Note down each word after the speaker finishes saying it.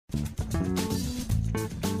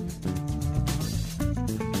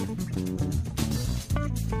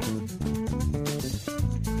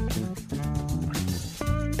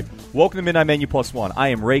Welcome to Midnight Menu Plus One. I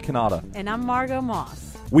am Ray Canada. And I'm Margot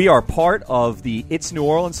Moss. We are part of the It's New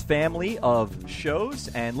Orleans family of shows,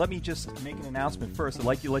 and let me just make an announcement first. I'd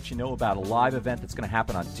like to let you know about a live event that's going to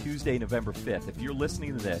happen on Tuesday, November 5th. If you're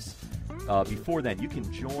listening to this before then, you can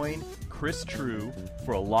join Chris True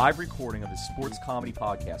for a live recording of his sports comedy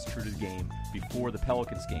podcast, True to the Game, before the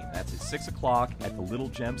Pelicans game. That's at 6 o'clock at the Little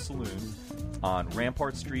Gem Saloon on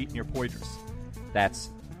Rampart Street near Poydras. That's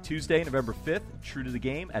Tuesday, November 5th, True to the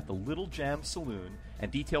Game at the Little Gem Saloon,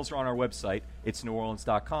 and details are on our website,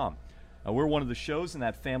 itsneworleans.com. We're one of the shows in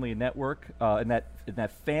that family network, in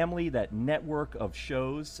that family, that network of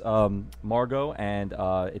shows, Margot, and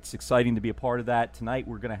it's exciting to be a part of that. Tonight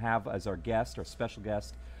we're going to have as our guest, our special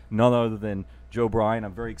guest, none other than Joe Bryan.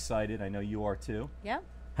 I'm very excited. I know you are too. Yeah.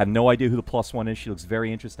 Have no idea who the plus one is. She looks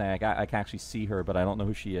very interesting. I can actually see her, but I don't know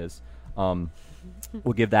who she is. We'll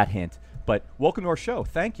give that hint. But welcome to our show.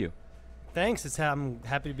 Thank you. Thanks. I'm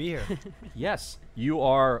happy to be here. Yes, you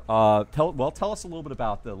are. Tell us a little bit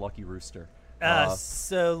about the Lucky Rooster.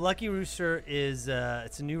 So Lucky Rooster is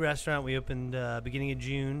it's a new restaurant we opened beginning of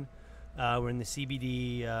June. We're in the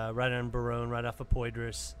CBD, right on Baronne, right off of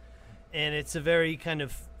Poydras, and it's a very kind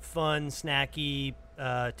of fun, snacky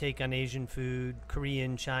take on Asian food: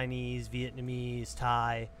 Korean, Chinese, Vietnamese,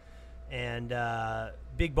 Thai, and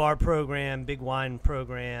big bar program, big wine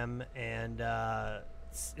program, and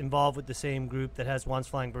it's involved with the same group that has Juan's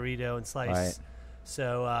Flying Burrito and Slice. Right.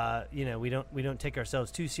 So we don't take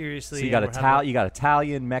ourselves too seriously. So you got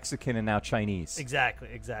Italian, Mexican, and now Chinese. Exactly.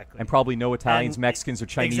 And probably no Italians, Mexicans, or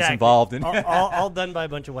Chinese exactly. involved in. all done by a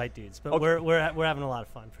bunch of white dudes, but okay. we're having a lot of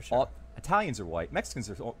fun for sure. Italians are white, Mexicans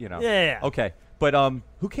are Yeah. Okay, but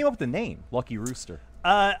who came up with the name Lucky Rooster?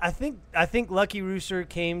 I think Lucky Rooster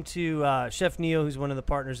came to Chef Neil, who's one of the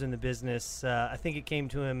partners in the business. I think it came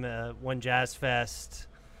to him one Jazz Fest.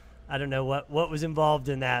 I don't know what was involved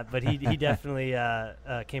in that, but he definitely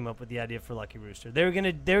came up with the idea for Lucky Rooster. They were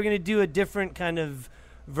gonna do a different kind of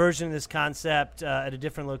version of this concept at a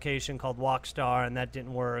different location called Walkstar, and that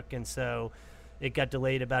didn't work, and so it got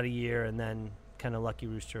delayed about a year, and then kind of Lucky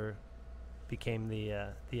Rooster became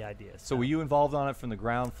the idea. So were you involved on it from the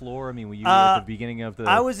ground floor? I mean, were you at the beginning of the?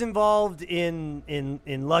 I was involved in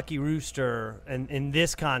Lucky Rooster and in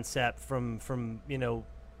this concept from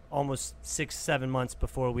almost 6-7 months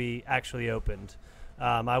before we actually opened.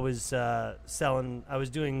 I was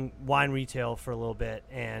doing wine retail for a little bit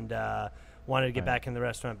and wanted to get back in the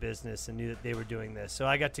restaurant business and knew that they were doing this. So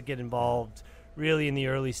I got to get involved really in the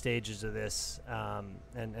early stages of this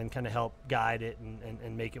and kind of help guide it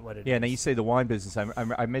and make it what it is. Yeah, now you say the wine business.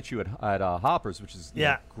 I met you at Hoppers, which is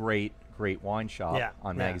great wine shop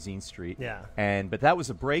on Magazine Street. Yeah. But that was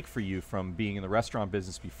a break for you from being in the restaurant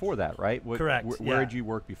business before that, right? Correct. Where did you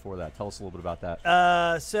work before that? Tell us a little bit about that.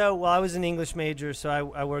 I was an English major, so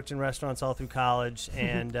I worked in restaurants all through college.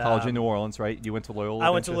 And college in New Orleans, right? You went to Loyola?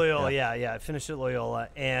 I went to Loyola, yeah. I finished at Loyola.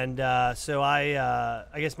 And so I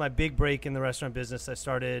guess my big break in the restaurant business, I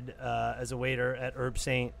started as a waiter at Herb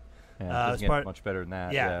Saint. Yeah, it doesn't get much better than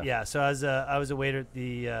that. Yeah. So I was a waiter at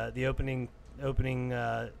the opening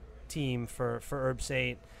team for Herb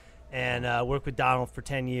Saint, and worked with Donald for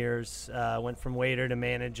 10 years. Went from waiter to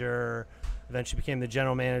manager, eventually became the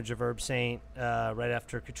general manager of Herb Saint right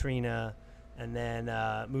after Katrina, and then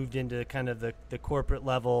moved into kind of the corporate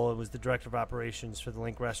level. It was the director of operations for the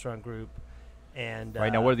Link Restaurant Group. And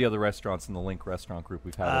right now, what are the other restaurants in the Link Restaurant Group?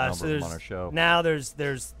 We've had a number of them on our show. Now there's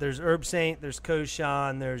Herb Saint, there's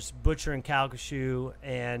Koshan, there's Butcher and Calcasieu,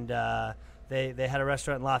 and they had a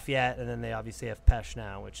restaurant in Lafayette, and then they obviously have Pesh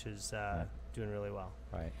now, which is doing really well.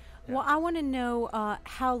 Right. Yeah. Well, I want to know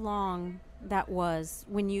how long that was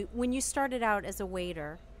when you started out as a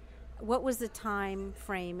waiter. What was the time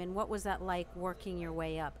frame, and what was that like working your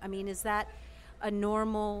way up? I mean, is that a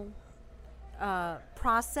normal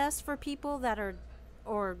process for people that are,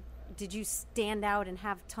 or did you stand out and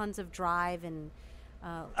have tons of drive and?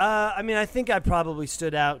 I mean, I think I probably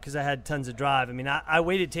stood out because I had tons of drive. I mean, I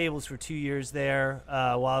waited tables for 2 years there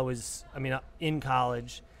while I was, in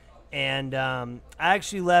college, and I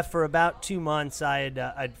actually left for about 2 months.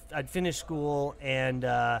 I'd finished school and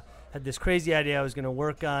had this crazy idea I was going to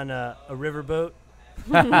work on a riverboat.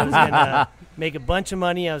 I was going to make a bunch of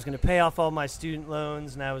money. I was going to pay off all my student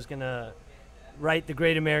loans, and I was going to write the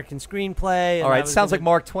Great American Screenplay. All right, sounds like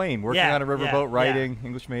Mark Twain, working on a riverboat, writing,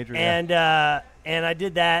 English major. And I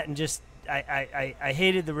did that, and just I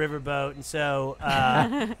hated the riverboat, and so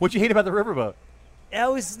what'd you hate about the riverboat? It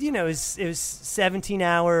was, it was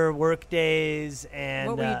 17-hour work days, and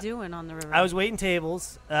what were you doing on the river? I was waiting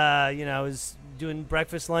tables. I was doing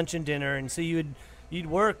breakfast, lunch, and dinner, and so you'd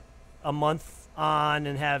work a month on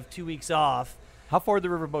and have 2 weeks off. How far did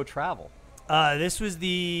the riverboat travel? This was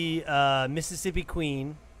the Mississippi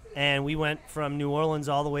Queen, and we went from New Orleans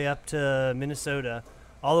all the way up to Minnesota,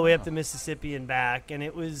 all the way up to Mississippi and back, and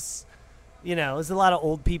it was. It was a lot of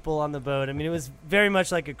old people on the boat. I mean, it was very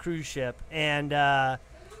much like a cruise ship. And,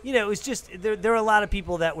 it was just there were a lot of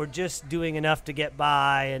people that were just doing enough to get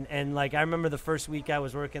by. And like, I remember the first week I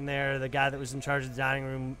was working there, the guy that was in charge of the dining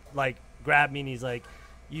room, like, grabbed me and he's like,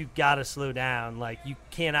 you got to slow down. Like, you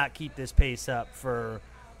cannot keep this pace up for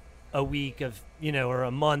a week of, or a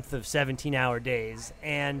month of 17-hour days.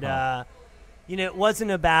 And, it wasn't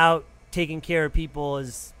about taking care of people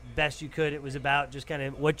as best you could. It was about just kind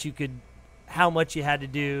of how much you had to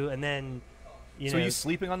do, and then, So you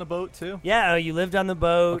sleeping on the boat too? Yeah, you lived on the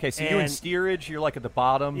boat. Okay, so you're in steerage. You're like at the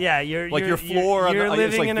bottom. Yeah, your floor. You're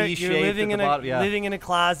living living in a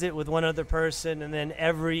closet with one other person, and then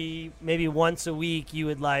maybe once a week you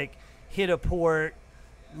would like hit a port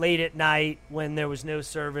late at night when there was no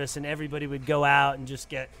service, and everybody would go out and just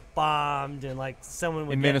get bombed, and like someone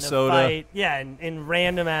would in get Minnesota. in a fight. Yeah, in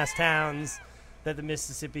random ass towns that the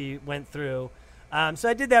Mississippi went through. So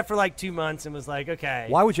I did that for like 2 months and was like, okay.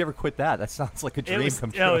 Why would you ever quit that? That sounds like a dream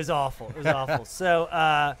come true. It was awful. It was awful. So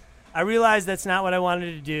I realized that's not what I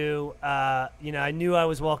wanted to do. I knew I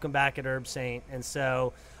was welcome back at Herb Saint. And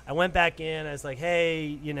so I went back in. I was like,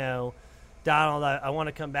 hey, Donald, I want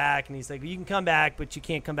to come back. And he's like, well, you can come back, but you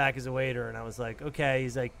can't come back as a waiter. And I was like, okay.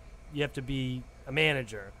 He's like, you have to be a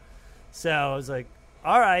manager. So I was like,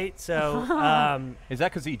 all right, so is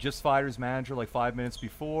that because he just fired his manager like 5 minutes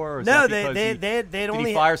before? Or is no, that they'd only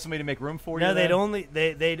he fire somebody to make room for you. No,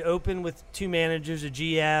 then? they'd open with 2 managers, a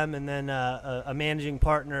GM, and then a managing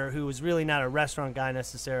partner who was really not a restaurant guy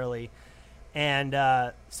necessarily. And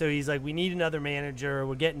so he's like, we need another manager.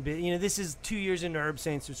 We're getting busy. This is 2 years into Herb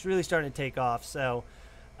Saint, so it's really starting to take off. So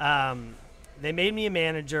they made me a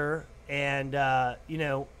manager, and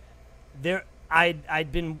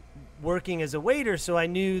I'd been working as a waiter, so I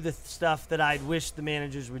knew the stuff that I'd wish the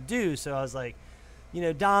managers would do. So I was like,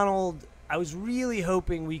 Donald, I was really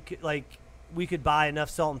hoping we could buy enough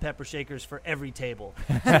salt and pepper shakers for every table,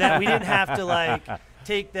 so that we didn't have to like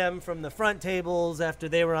take them from the front tables after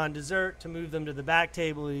they were on dessert to move them to the back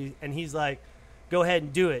table. And he's like, go ahead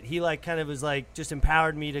and do it. He like kind of was like just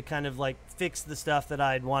empowered me to kind of like fix the stuff that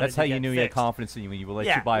I'd wanted. That's how to get you knew fixed. he had confidence in you when you would let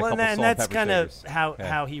you buy a couple salt and pepper that's kind of shakers.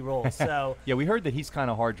 how he rolls. So yeah, we heard that he's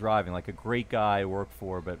kind of hard driving, like a great guy to work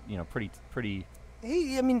for, but pretty.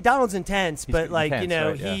 Donald's intense, but like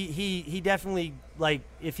intense, right, he definitely like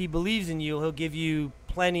if he believes in you, he'll give you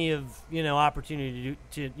plenty of opportunity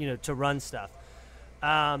to run stuff.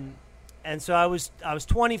 And so I was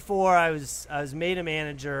 24. I was made a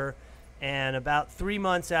manager. And about 3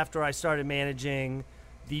 months after I started managing,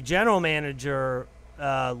 the general manager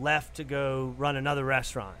left to go run another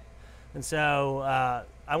restaurant. And so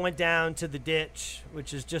I went down to the Ditch,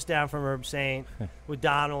 which is just down from Herb Saint, with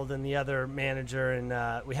Donald and the other manager.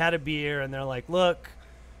 And we had a beer, and they're like, look,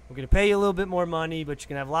 we're going to pay you a little bit more money, but you're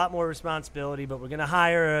going to have a lot more responsibility, but we're going to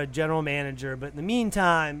hire a general manager. But in the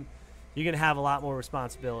meantime, you're going to have a lot more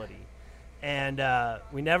responsibility. And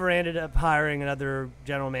we never ended up hiring another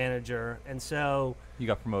general manager, and so you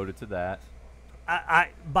got promoted to that.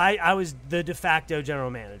 I was the de facto general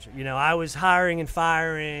manager. I was hiring and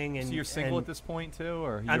firing. And so you're single at this point too,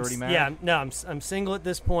 or you already married? Yeah, no, I'm single at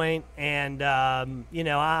this point, and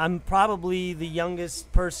I'm probably the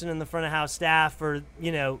youngest person in the front of house staff, or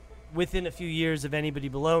within a few years of anybody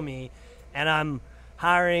below me, and I'm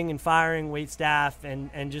hiring and firing wait staff,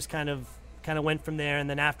 and just kind of went from there. And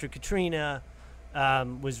then after Katrina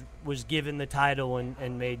was given the title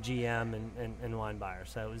and made GM and wine buyer.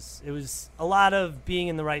 So it was a lot of being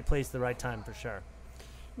in the right place at the right time for sure.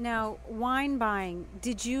 Now, wine buying,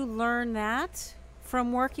 did you learn that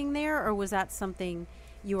from working there, or was that something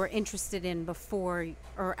you were interested in before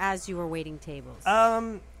or as you were waiting tables?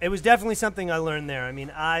 It was definitely something I learned there. I mean,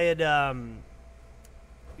 I had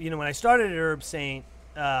when I started at Herb Saint,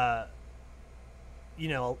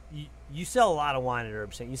 you sell a lot of wine at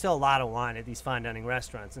Herb Saint. You sell a lot of wine at these fine dining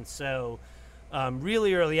restaurants. And so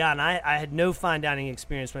really early on, I had no fine dining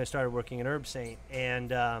experience when I started working at Herb Saint.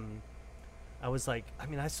 And I was like,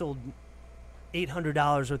 I sold $800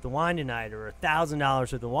 worth of wine tonight, or $1,000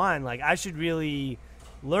 worth of wine. Like, I should really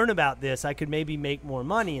learn about this. I could maybe make more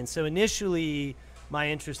money. And so initially, my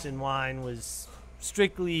interest in wine was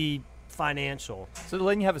strictly financial. So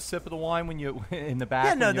letting you have a sip of the wine when you in the back.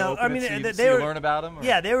 Yeah, no, when you no. open I mean, it, they you were, learn about them. Or?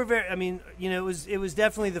 Yeah, they were very. I mean, it was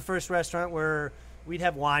definitely the first restaurant where we'd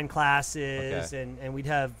have wine classes, and we'd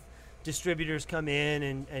have distributors come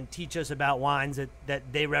in and teach us about wines that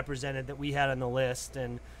they represented that we had on the list.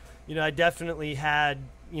 And I definitely had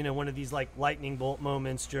one of these like lightning bolt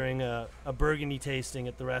moments during a Burgundy tasting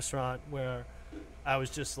at the restaurant where I was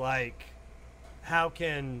just like, how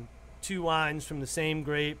can two wines from the same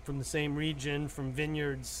grape, from the same region, from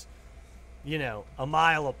vineyards, a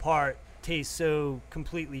mile apart, taste so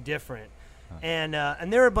completely different? Huh.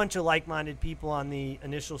 And there were a bunch of like-minded people on the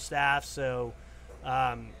initial staff, so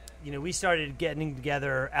we started getting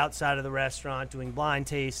together outside of the restaurant, doing blind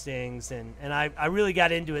tastings, and I really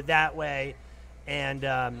got into it that way. And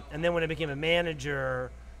then when I became a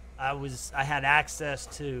manager, I had access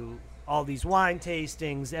to all these wine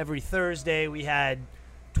tastings. Every Thursday we had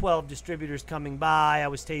 12 distributors coming by. I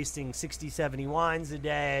was tasting 60, 70 wines a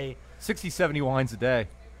day. 60, 70 wines a day.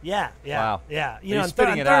 Yeah. Wow. Yeah. You're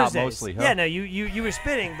spitting it out mostly, huh? Yeah, no, you were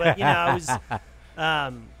spitting, but I was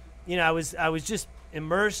I was just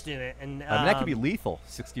immersed in it, and I mean, that could be lethal.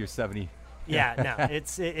 60 or 70. Yeah, no,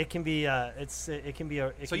 it can be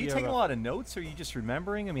So you taking a lot of notes, or are you just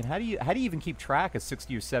remembering? I mean, how do you even keep track of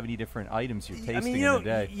 60 or 70 different items you're tasting in a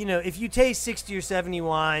day? If you taste 60 or 70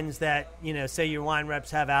 wines that say your wine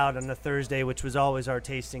reps have out on a Thursday, which was always our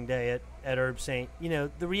tasting day at Herb Saint,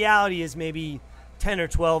 the reality is maybe 10 or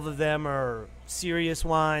 12 of them are serious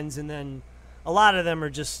wines, and then a lot of them are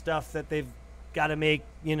just stuff that they've got to make.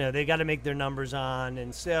 They got to make their numbers on,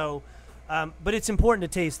 and so. But it's important to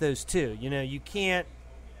taste those too. You can't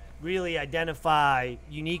really identify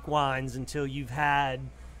unique wines until you've had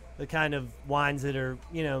the kind of wines that are,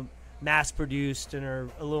 mass produced and are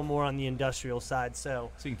a little more on the industrial side. So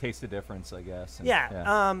you can taste the difference, I guess.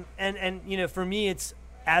 And for me, it's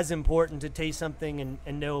as important to taste something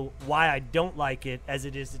and know why I don't like it as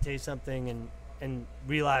it is to taste something and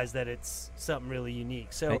realize that it's something really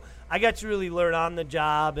unique. So I got to really learn on the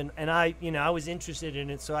job, and I was interested in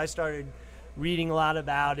it, so I started reading a lot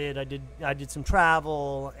about it. I did some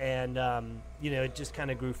travel, and it just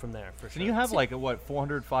kind of grew from there. For sure. And you have like a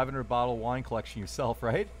 400, 500 bottle wine collection yourself,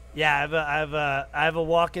 right? Yeah, I have a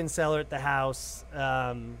walk-in cellar at the house.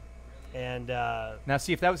 Now,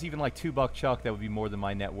 see, if that was even like $2 Chuck, that would be more than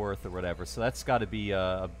my net worth or whatever. So that's got to be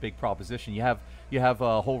a big proposition. You have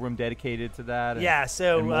a whole room dedicated to that.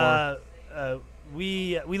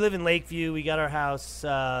 We live in Lakeview. We got our house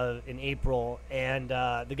in April, and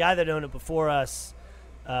the guy that owned it before us,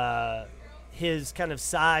 his kind of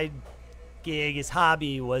side gig, his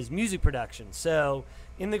hobby was music production. So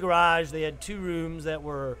in the garage, they had two rooms that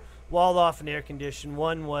were walled off and air conditioned.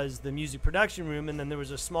 One was the music production room, and then there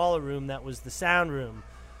was a smaller room that was the sound room.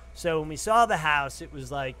 So when we saw the house, it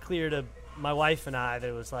was like clear to my wife and I that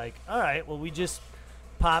it was like, all right, well, we just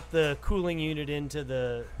pop the cooling unit into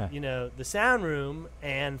the the sound room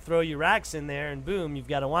and throw your racks in there, and boom, you've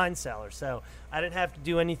got a wine cellar. So I didn't have to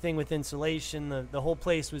do anything with insulation. The whole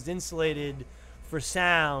place was insulated for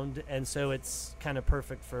sound, and so it's kind of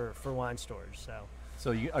perfect for wine storage. So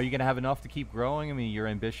are you going to have enough to keep growing? I mean, your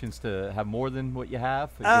ambitions to have more than what you have?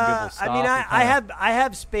 I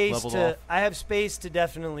have space to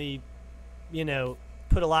definitely,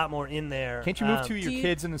 put a lot more in there. Can't you move two of your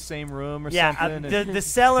kids in the same room or something? The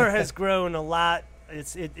cellar has grown a lot.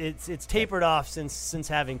 It's tapered off since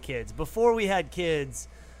having kids. Before we had kids,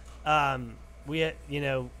 we had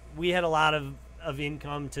a lot of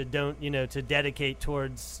income to dedicate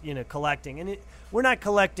towards collecting, and we're not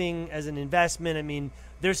collecting as an investment. I mean,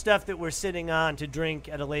 there's stuff that we're sitting on to drink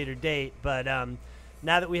at a later date, but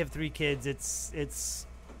now that we have 3 kids, it's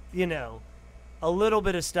a little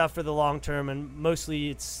bit of stuff for the long term, and mostly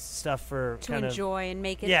it's stuff for to enjoy and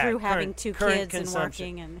make it through having 2 kids and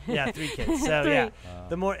working and 3 kids. So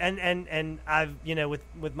the more and I've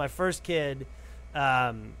with my first kid,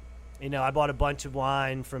 I bought a bunch of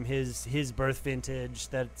wine from his birth vintage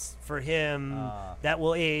that's for him that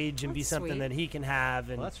will age and be something that he can have.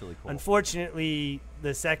 And that's really cool. Unfortunately,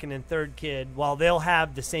 the second and third kid, while they'll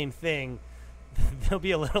have the same thing, there'll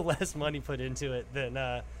be a little less money put into it than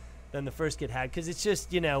the first kid had, because it's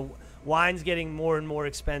just wine's getting more and more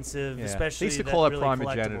expensive, especially they used to call it really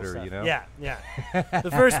primogenitor, the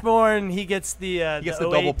firstborn, he gets the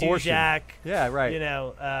double portion. Jack. Yeah,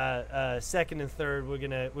 right. Second and third, we're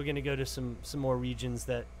gonna go to some more regions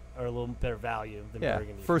that are a little better value than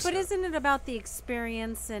Burgundy. But isn't it about the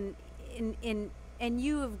experience and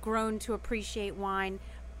you have grown to appreciate wine?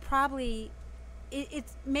 Probably, it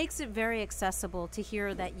makes it very accessible to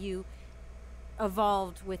hear that you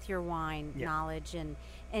evolved with your wine Yeah. knowledge, and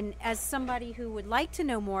as somebody who would like to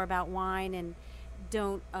know more about wine and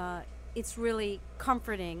don't, it's really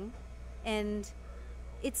comforting, and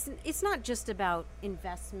it's not just about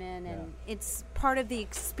investment, and it's part of the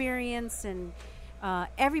experience, and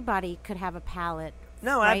everybody could have a palate.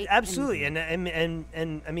 No, right? absolutely, and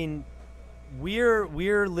I mean,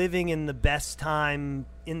 we're living in the best time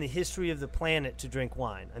in the history of the planet to drink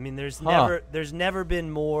wine. I mean, there's never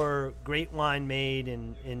been more great wine made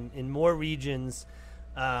in more regions.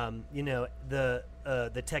 The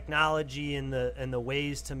technology and the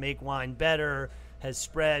ways to make wine better has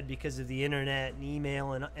spread because of the internet and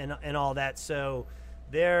email and all that. So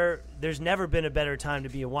there's never been a better time to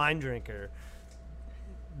be a wine drinker.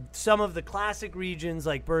 Some of the classic regions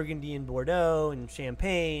like Burgundy and Bordeaux and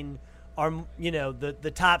Champagne are,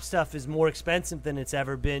 the top stuff is more expensive than it's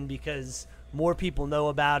ever been because more people know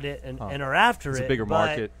about it and are after it. It's a bigger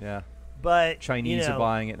market, yeah. But Chinese are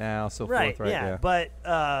buying it now, so right, forth, right? Yeah. But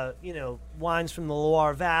wines from the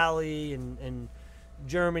Loire Valley and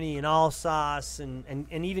Germany and Alsace and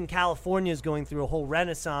even California is going through a whole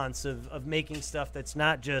renaissance of making stuff that's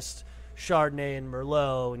not just Chardonnay and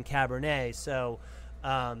Merlot and Cabernet. So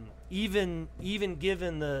even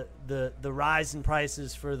given the rise in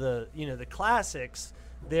prices for the classics,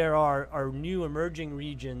 there are new emerging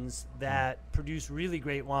regions that produce really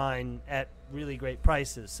great wine at really great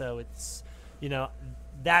prices. So it's,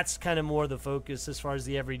 that's kind of more the focus as far as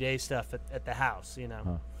the everyday stuff at the house,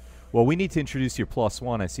 Well, we need to introduce your plus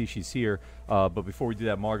one. I see she's here. But before we do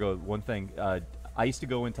that, Margot, one thing. I used to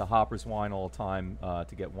go into Hopper's Wine all the time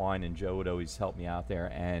to get wine, and Joe would always help me out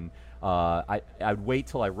there. And I'd wait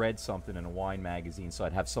till I read something in a wine magazine, so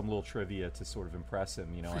I'd have some little trivia to sort of impress him,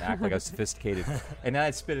 and act like I was sophisticated. And then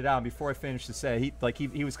I'd spit it out. And before I finished the sentence,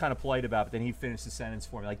 he was kind of polite about it, but then he'd finish the sentence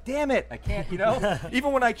for me, like, damn it, I can't,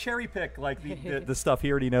 even when I cherry pick the stuff,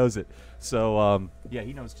 he already knows it. So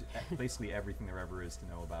he knows basically everything there ever is to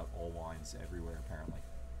know about all wines everywhere, apparently,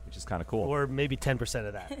 which is kind of cool. Or maybe 10%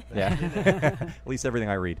 of that. Yeah, at least everything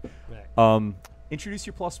I read. Right. Introduce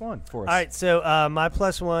your plus one for us. All right, so my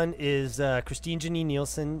plus one is Christine Janine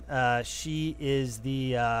Nielsen. She is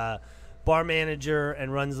the bar manager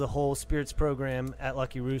and runs the whole spirits program at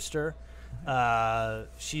Lucky Rooster.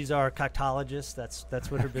 She's our coctologist.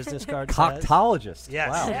 That's what her business card says. Coctologist. Yes.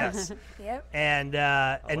 Wow. Yes. Yep. And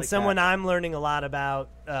like someone that. I'm learning a lot about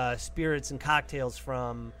spirits and cocktails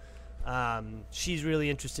from. She's really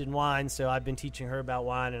interested in wine, so I've been teaching her about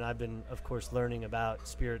wine, and I've been, of course, learning about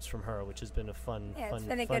spirits from her, which has been a fun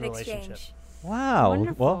good relationship. exchange. Wow.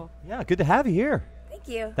 Wonderful. Well, yeah, good to have you here. Thank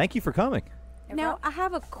you. Thank you for coming. No Now, problem. I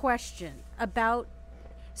have a question about,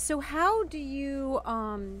 so how do you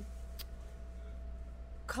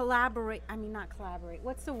collaborate? I mean, not collaborate.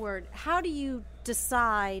 What's the word? How do you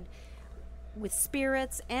decide with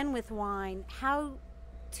spirits and with wine how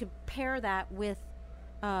to pair that with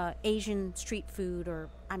Asian street food, or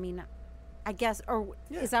I guess, or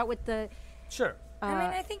is that what the? Sure.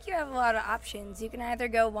 I think you have a lot of options. You can either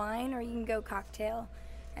go wine or you can go cocktail.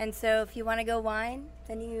 And so if you want to go wine,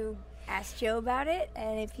 then you ask Joe about it.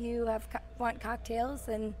 And if you want cocktails,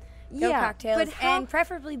 then go cocktails. but how- And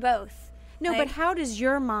preferably both. No, Like- but how does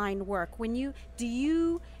your mind work when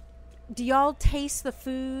do y'all taste the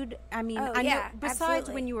food? I mean, Oh, I know yeah, besides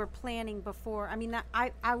absolutely. when you were planning before. I mean,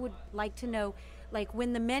 I would like to know, like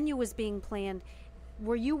when the menu was being planned,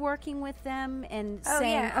 were you working with them and Oh,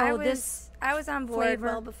 saying, yeah. this I was on board flavor?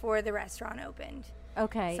 well before the restaurant opened.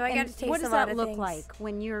 okay? So I got And to taste what does a lot that of look things. like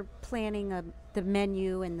when you're planning the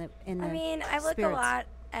menu and the I look spirits? a lot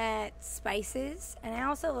at spices, and I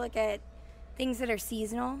also look at things that are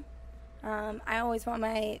seasonal. I always want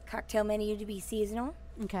my cocktail menu to be seasonal.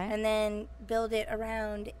 Okay. And then build it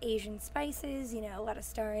around Asian spices, a lot of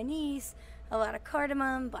star anise, a lot of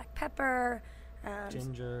cardamom, black pepper,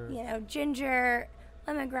 Ginger. ginger,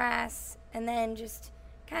 lemongrass, and then just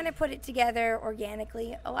kind of put it together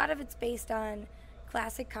organically. A lot of it's based on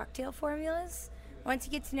classic cocktail formulas. Once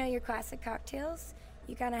you get to know your classic cocktails,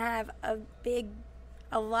 you kind of have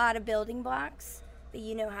a lot of building blocks that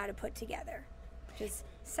you know how to put together. Just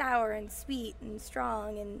sour and sweet and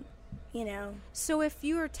strong and, So if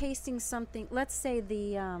you are tasting something, let's say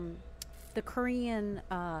the Korean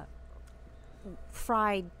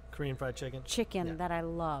fried Korean fried chicken. chicken that I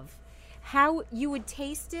love, how you would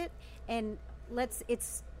taste it, and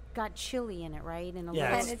it's got chili in it, right? And a Yeah,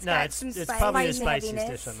 little. And it's, it's got it's, some it's spice probably the and spiciest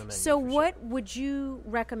heaviness. dish on the menu. So for sure. what would you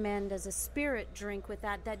recommend as a spirit drink with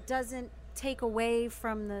that doesn't take away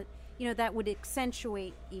from the, that would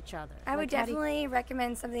accentuate each other? I would Like, how do you- definitely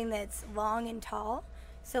recommend something that's long and tall.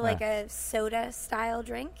 So like a soda style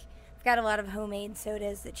drink. I've got a lot of homemade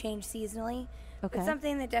sodas that change seasonally. Okay. But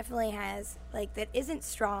something that definitely has, like, that isn't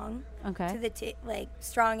strong Okay. to the like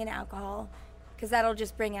strong in alcohol, because that'll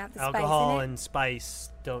just bring out the Alcohol spice in it. and spice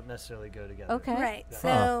don't necessarily go together. Okay. Right. Yeah.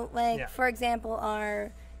 So, like, Yeah. for example,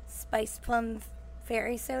 our spiced plum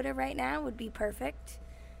fairy soda right now would be perfect.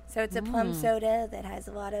 So it's a plum soda that has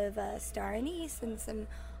a lot of star anise and some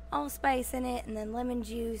allspice in it, and then lemon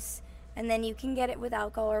juice, and then you can get it with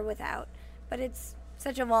alcohol or without. But it's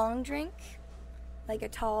such a long drink, like a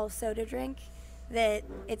tall soda drink, that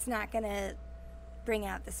it's not going to bring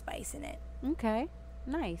out the spice in it. Okay.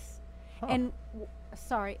 Nice. And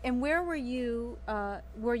sorry. And where were you?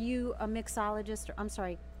 Were you a mixologist? Or I'm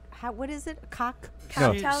sorry. What is it? No.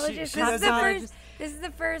 Coctologist. She This doesn't- is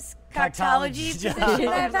the first Coctology coctology position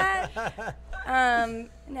I've had.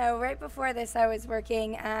 No, right before this, I was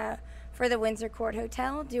working for the Windsor Court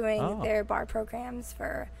Hotel doing their bar programs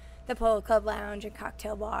for the Polo Club Lounge and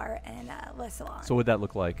Cocktail Bar and Le Salon. So what'd that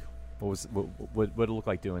look like? What did it look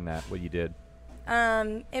like doing that? What you did?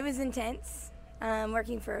 It was intense.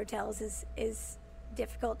 Working for hotels is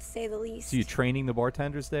difficult to say the least. So you training the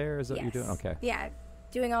bartenders there? Is that Yes. what you're doing? Okay. Yeah,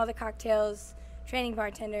 doing all the cocktails, training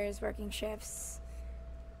bartenders, working shifts,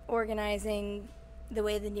 organizing the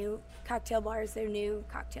way the new cocktail bar is their new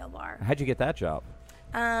cocktail bar. How'd you get that job?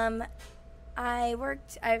 I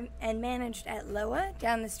worked and managed at Loa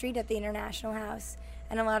down the street at the International House,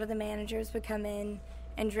 and a lot of the managers would come in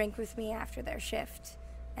and drink with me after their shift.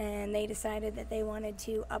 And they decided that they wanted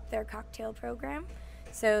to up their cocktail program,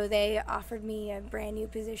 so they offered me a brand new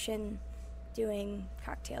position doing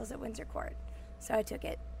cocktails at Windsor Court. So I took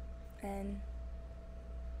it, and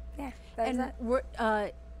yeah, that was And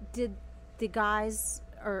that. did the guys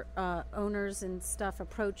or owners and stuff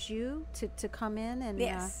approach you to come in? And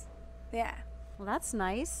Yes, yeah, well, that's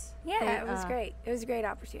nice. yeah. They, It was great. It was a great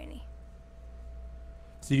opportunity.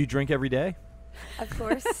 So you drink every day? Of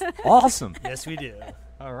course, Awesome. Yes, we do.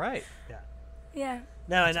 All right. yeah.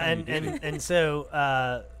 No, how you do and so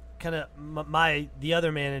kind of the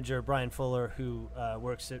other manager, Brian Fuller, who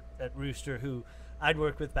works at Rooster, who I'd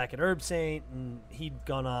worked with back at Herb Saint, and he'd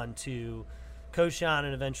gone on to Koshan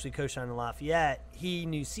and eventually Koshan and Lafayette. He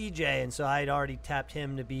knew CJ, and so I'd already tapped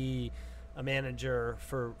him to be a manager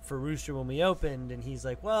for Rooster when we opened. And he's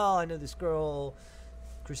like, well, I know this girl,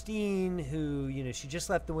 Christine, who, she just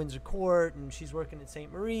left the Windsor Court and she's working at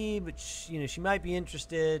St. Marie, but she might be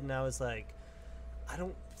interested. And I was like, I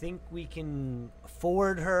don't think we can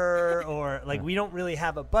afford her, or like we don't really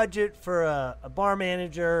have a budget for a bar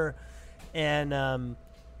manager. And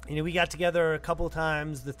we got together a couple of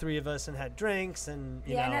times, the three of us, and had drinks. And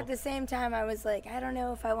you know, And at the same time, I was like, I don't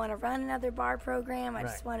know if I want to run another bar program. I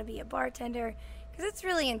just Right. want to be a bartender, because it's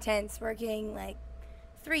really intense working like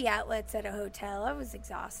 3 outlets at a hotel. I was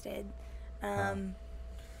exhausted.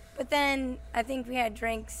 But then I think we had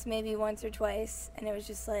drinks maybe once or twice, and it was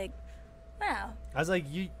just like, wow. I was like,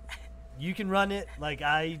 you can run it. Like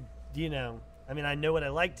I mean, I know what I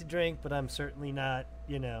like to drink, but I'm certainly not,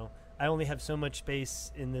 I only have so much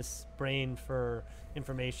space in this brain for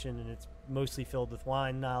information, and it's mostly filled with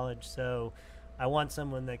wine knowledge. So I want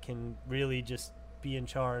someone that can really just be in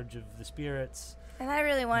charge of the spirits. And I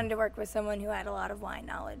really wanted to work with someone who had a lot of wine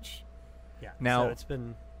knowledge. Yeah. Now- so it's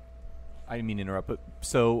been. I didn't mean to interrupt, but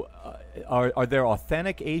so are there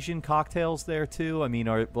authentic Asian cocktails there too? I mean,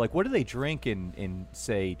 what do they drink in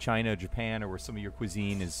say China, Japan, or where some of your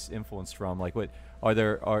cuisine is influenced from? Like, what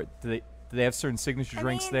do they have certain signature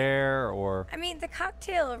drinks mean- there, or I mean, the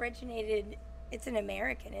cocktail originated, it's an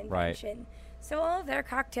American Right. invention. So all of their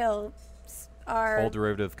cocktails are, all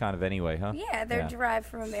derivative kind of anyway, huh? yeah, they're derived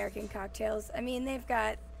from American cocktails. I mean, they've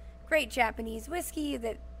got great Japanese whiskey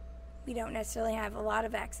that we don't necessarily have a lot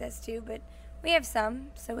of access to, but we have some.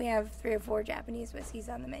 So we have 3 or 4 Japanese whiskeys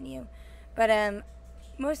on the menu. But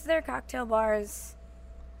most of their cocktail bars,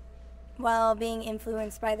 while being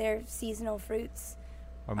influenced by their seasonal fruits,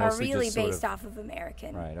 are mostly really just sort based of- off of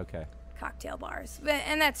American Right. Okay. cocktail bars.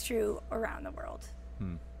 And that's true around the world.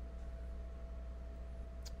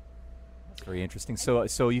 That's very interesting.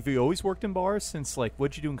 So you've always worked in bars since, like,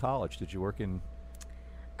 what'd you do in college? Did you work in?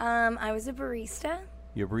 I was a barista.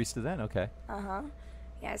 You're a barista then? Okay.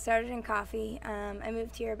 Yeah, I started in coffee. I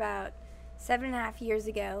moved here about 7.5 years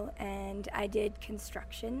ago, and I did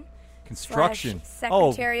construction. Construction.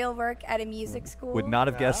 Secretarial work at a music school. Would not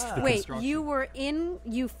have guessed the Wait, construction.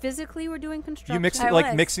 you physically were doing construction? You mixed I like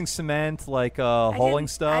was. mixing cement, like I hauling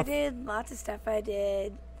did, stuff. I did lots of stuff. I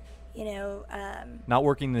did, Not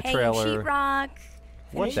working the hanging trailer. sheetrock,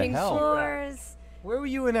 What the finishing hell? floors, Where were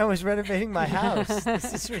you when I was renovating my house?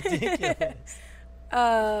 This is ridiculous.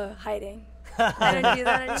 hiding. I don't do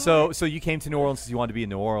that anymore. So you came to New Orleans because you wanted to be in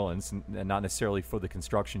New Orleans, and not necessarily for the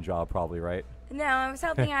construction job, probably, right? No, I was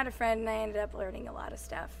helping out a friend, and I ended up learning a lot of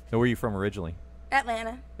stuff. So where are you from originally?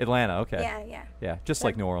 Atlanta. Atlanta. Okay. Yeah. Yeah, just So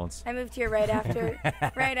like New Orleans. I moved here right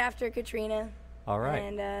after Katrina. All right.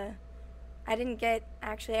 And I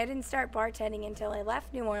didn't start bartending until I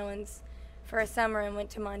left New Orleans for a summer and went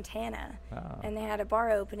to Montana. And they had a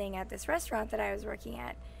bar opening at this restaurant that I was working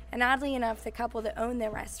at. And oddly enough, the couple that owned the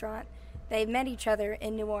restaurant, they met each other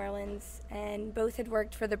in New Orleans, and both had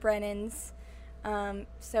worked for the Brennans.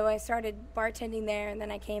 So I started bartending there, and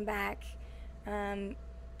then I came back, did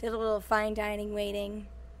a little fine dining waiting,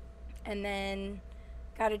 and then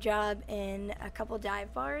got a job in a couple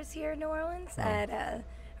dive bars here in New Orleans. I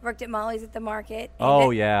worked at Molly's at the Market.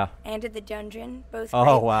 And at the Dungeon. Both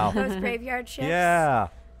graveyard shifts. Yeah.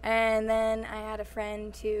 And then I had a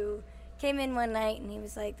friend who came in one night, and he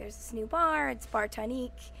was like, "There's this new bar. It's Bar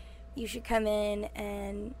Tonique. You should come in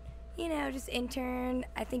and, just intern.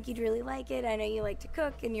 I think you'd really like it. I know you like to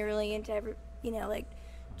cook, and you're really into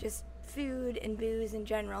just food and booze in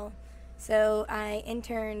general." So I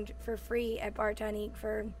interned for free at Bar Tonique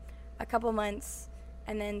for a couple months,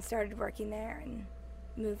 and then started working there and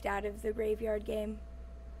moved out of the graveyard game.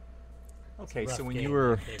 Okay, Rough so when game, you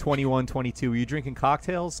were rough game. 21, 22, were you drinking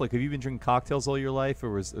cocktails? Like, have you been drinking cocktails all your life, or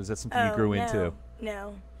was that something you grew into?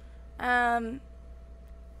 No.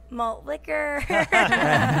 Malt liquor.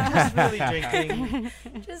 Just really drinking.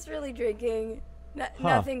 Just really drinking.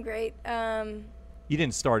 Nothing great. You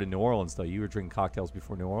didn't start in New Orleans, though. You were drinking cocktails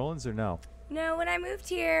before New Orleans, or no? No, when I moved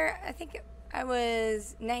here, I think I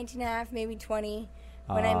was 19 and a half, maybe 20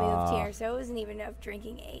 when I moved here, so it wasn't even of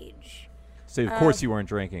drinking age. So, of course, you weren't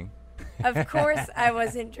drinking. Of course, I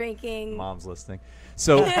wasn't drinking. Mom's listening.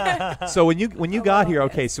 So, so when you got here,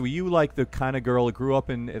 okay, so were you like the kind of girl that grew up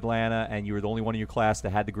in Atlanta, and you were the only one in your class that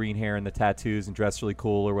had the green hair and the tattoos and dressed really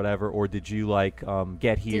cool or whatever, or did you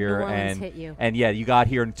get here New Orleans and hit you? And yeah, you got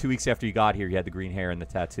here, and 2 weeks after you got here, you had the green hair and the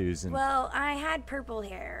tattoos, and Well, I had purple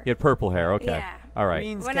hair. you had purple hair. Okay, Yeah. all right.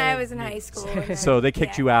 Means When kinda I was in high mixed. school. and then- So they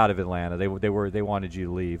kicked yeah. you out of Atlanta. They wanted you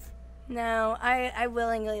to leave. No, I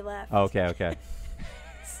willingly left. Oh, okay.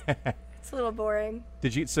 It's a little boring.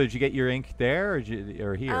 Did you get your ink there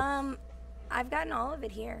or here? I've gotten all of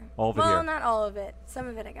it here. All of it well, here. not all of it. Some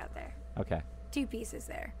of it I got there. Okay. 2 pieces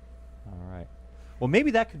there. All right. Well,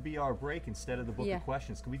 maybe that could be our break instead of the book Yeah. of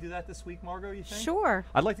questions. Can we do that this week, Margot, you think? Sure.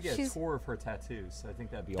 I'd like to get She's- a tour of her tattoos. I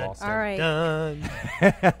think that'd be Dun, awesome. All right. Dun.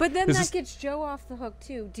 But then This that is- gets Joe off the hook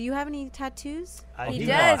too. Do you have any tattoos? I He do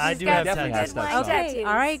does. have- I He's do got have some definitely tattoos. has good tattoos. line Okay. tattoos.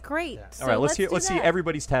 All right. Great. Yeah. So All right, let's do see that.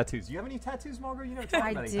 everybody's tattoos. Do you have any tattoos, Margot? You never told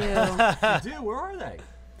I me do. You do? Where are they?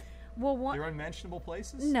 Well, one. They're unmentionable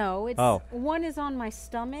places? No, it's Oh. one is on my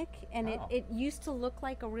stomach, and Oh. it used to look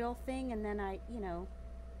like a real thing, and then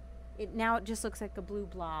now it just looks like a blue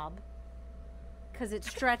blob because it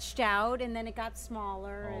stretched out, and then it got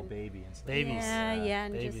smaller. Oh, and baby and stuff. Babies. Yeah,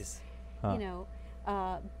 and Babies.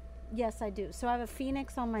 Huh. yes, I do. So I have a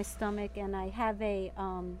phoenix on my stomach, and I have a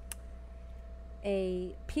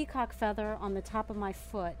peacock feather on the top of my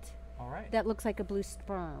foot All right. that looks like a blue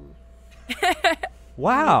sperm.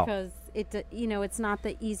 Wow. Because it's not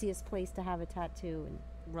the easiest place to have a tattoo and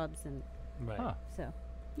rubs and Right. Huh. so.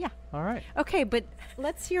 Yeah. All right. Okay, but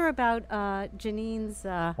let's hear about Janine's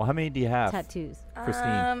Well, how many do you have? tattoos.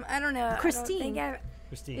 Christine. I don't know. Christine.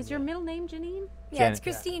 Christine. Is your middle name Janine? Yeah, it's Janet.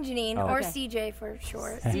 Christine Janine, Oh. or Okay. CJ for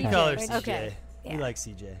short. You call her Okay. CJ. Okay. You Yeah. like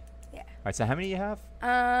CJ. All right, so how many do you have?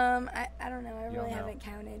 I don't know. I don't really know. haven't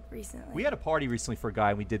counted recently. We had a party recently for a guy,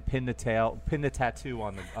 and we did pin the tattoo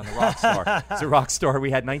on the rock star. It's a rock star.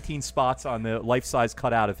 We had 19 spots on the life-size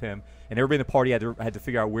cutout of him, and everybody in the party had to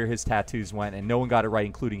figure out where his tattoos went, and no one got it right,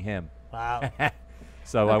 including him. Wow.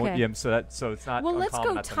 So I went, Okay. yeah, so it's not. Well, let's uncommon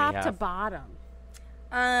go not to top have. to bottom.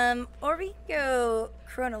 Or we can go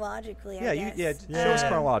chronologically. Yeah, I guess. show us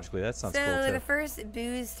chronologically. That sounds So cool too. the first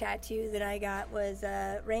booze tattoo that I got was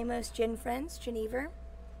Ramos Gin Friends, Geneva.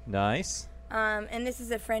 Nice. And this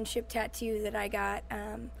is a friendship tattoo that I got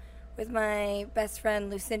with my best friend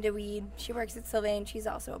Lucinda Weed. She works at Sylvain. She's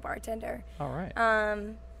also a bartender. All right.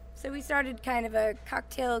 So we started kind of a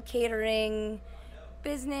cocktail catering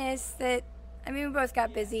business that, we both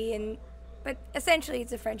got busy, but essentially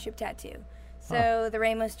it's a friendship tattoo. So the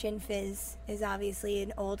Ramos Gin Fizz is obviously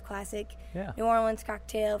an old classic Yeah. New Orleans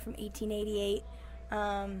cocktail from 1888.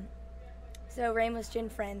 So Ramos Gin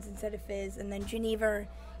Friends instead of Fizz, and then Geneva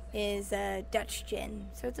is Dutch gin.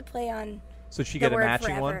 So it's a play on So did she the get a word matching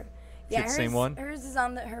forever. one? She Yeah, get the same one? Hers is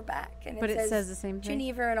on her back, and But it says the same thing?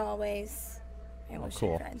 Geneva and always Ramos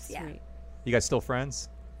cool. Gin Friends. Yeah. Sweet. You guys still friends?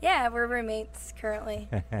 Yeah, we're roommates currently.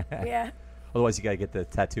 Yeah. Otherwise, you gotta get the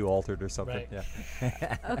tattoo altered or something. Right.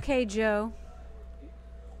 Yeah. Okay, Joe.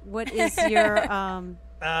 What is your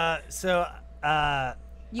So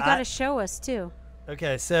You got to show us too.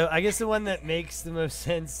 Okay, so I guess the one that makes the most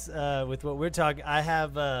sense with what we're talking, I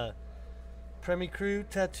have Premier Cru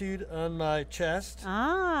tattooed on my chest,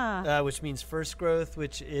 which means first growth,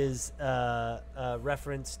 which is a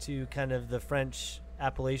reference to kind of the French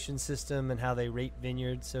appellation system and how they rate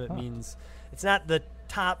vineyards. So it means it's not the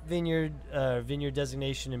top vineyard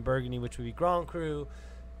designation in Burgundy, which would be Grand Cru,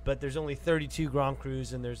 but there's only 32 Grand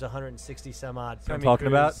Crus and there's 160 some odd That's what I'm Premier talking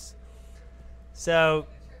about. Crus. So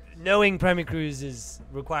knowing Premier Crus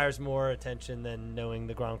requires more attention than knowing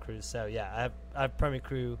the Grand Crus. So yeah, I have Premier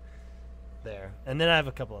Cru there, and then I have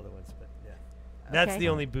a couple other ones, but yeah, that's Okay. the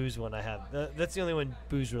only booze one I have. That's the only one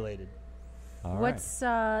booze related. All right. What's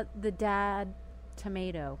the dad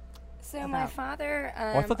tomato? So my father.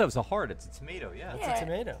 Oh, I thought that was a heart. It's a tomato. Yeah. It's Yeah. a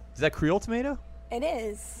tomato. Is that Creole tomato? It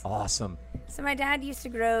is. Awesome. So my dad used to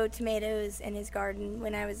grow tomatoes in his garden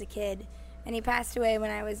when I was a kid, and he passed away when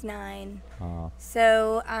I was 9.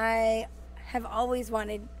 So I have always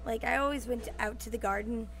wanted, like, I always went out to the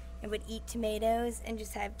garden and would eat tomatoes and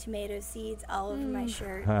just have tomato seeds all over my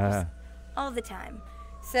shirt just all the time.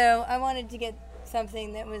 So I wanted to get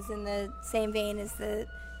something that was in the same vein as the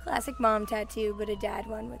classic mom tattoo, but a dad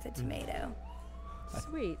one with a tomato.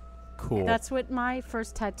 Sweet. Cool. That's what my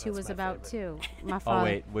first tattoo That's was my about too. My Oh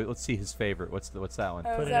father wait, let's see his favorite. What's that one?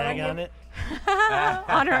 Oh, Put is an that egg one on you- it.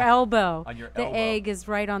 on her elbow. On your the elbow. egg is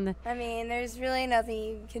right on the. I mean, there's really nothing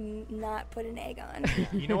you can not put an egg on.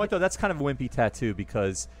 You know what though? That's kind of a wimpy tattoo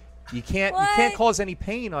because you can't What? cause any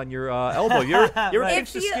pain on your elbow. You're Right.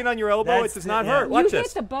 pinch the If you- skin on your elbow. It That's does the- not yeah. hurt. Watch you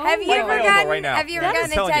this. hit the bone. Have you Like ever my elbow gotten right now. Have you ever I'm just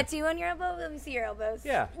gotten a telling you. tattoo on your elbow? Let me see your elbows.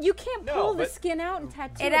 Yeah. You can't No, pull the but- skin out and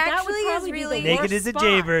tattoo It it. That actually would is probably really- be the Naked worst as a spot.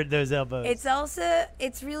 jaybird, those elbows.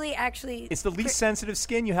 It's really actually. It's the least sensitive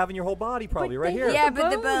skin you have in your whole body, probably right they here. hit Yeah, the but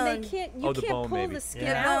the bone, bone. They can't. Oh, You the can't bone, pull maybe. the skin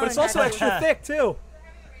Yeah. out. But it's also tattoo. extra thick too.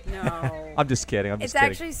 No. I'm just kidding. I'm It's just kidding.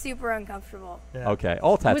 actually super uncomfortable. Yeah. Okay,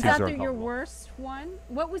 all Was tattoos that are your uncomfortable. worst one?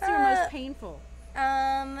 What was your Uh, most painful?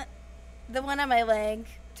 The one on my leg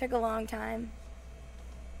took a long time.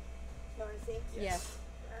 You want to see? Yes.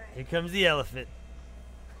 Here comes the elephant.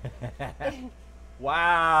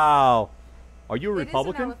 Wow. Are you a It is an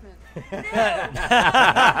Republican?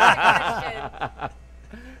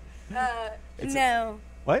 No.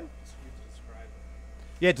 What?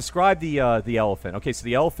 Yeah, describe the elephant. Okay, so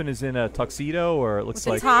the elephant is in a tuxedo, or it looks With a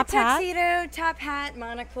like top hat? Tuxedo, top hat,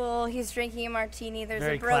 monocle. He's drinking a martini. There's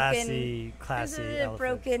Very a broken. classy There's a elephant.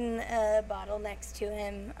 broken bottle next to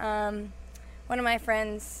him. One of my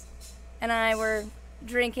friends and I were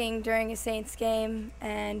drinking during a Saints game,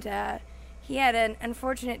 and he had an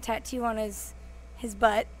unfortunate tattoo on his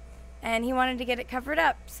butt, and he wanted to get it covered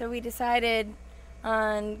up. So we decided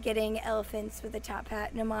on getting elephants with a top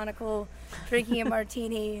hat and a monocle, drinking a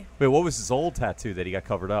martini. Wait, what was his old tattoo that he got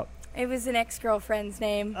covered up? It was an ex-girlfriend's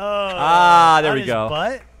name. Ah, there on we his go.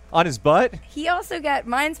 Butt? On his butt? He also got,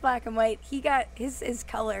 mine's black and white. He got his is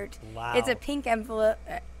colored. Wow. It's a pink envelope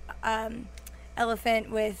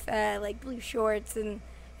elephant with like blue shorts, and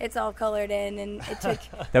it's all colored in. And it took.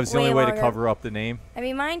 That was the way only way to longer. cover up the name. I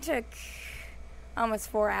mean, mine took almost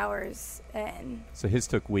 4 hours, and So his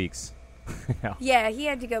took weeks. Yeah. yeah, he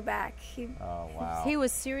had to go back. Oh wow. He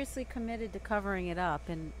was seriously committed to covering it up,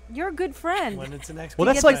 and you're a good friend. When it's an ex- Well,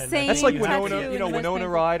 You that's get like the same that's like tattoo Winona, and you know, most Winona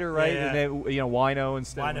people- Ryder, right? Yeah, And then Wino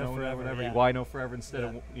instead Wino of Winona, forever, whatever. yeah. Wino forever instead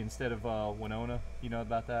Yeah. of Winona. You know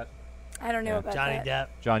about that? I don't know Yeah. about Johnny that.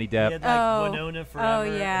 Depp. Johnny He Depp. had like Oh. Winona forever,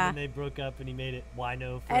 yeah. and then they broke up, and he made it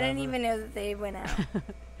Wino forever. I didn't even know that they went out.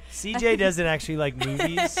 CJ doesn't actually like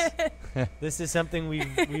movies. This is something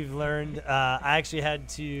we've learned. I actually had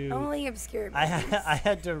to. Only obscure. I movies.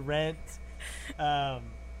 had to rent.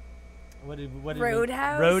 What did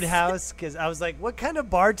Roadhouse? Roadhouse, because I was like, what kind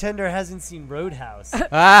of bartender hasn't seen Roadhouse?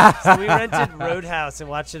 Ah. So we rented Roadhouse and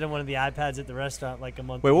watched it on one of the iPads at the restaurant like a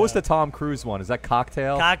month Wait, ago. what was the Tom Cruise one? Is that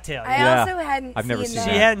Cocktail? Cocktail? I Yeah. also hadn't. I've never seen seen She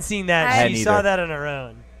that. that. hadn't seen that. I She hadn't saw either. that on her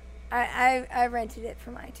own. I rented it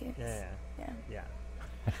from iTunes. Yeah.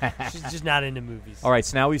 Yeah. She's just not into movies. All right,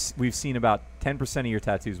 so now we've seen about 10% of your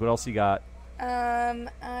tattoos. What else you got? I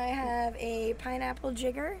have a pineapple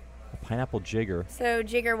jigger. A pineapple jigger. So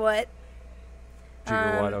jigger what?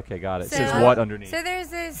 Jigger what? Okay, got it. It So- says what underneath. So there's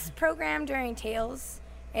this program during Tales.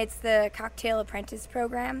 It's the Cocktail Apprentice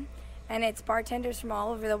program, and it's bartenders from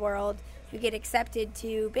all over the world who get accepted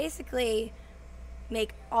to basically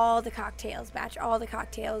make all the cocktails, batch all the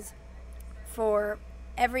cocktails for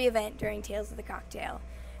every event during Tales of the Cocktail.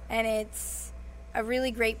 And it's a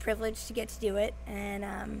really great privilege to get to do it,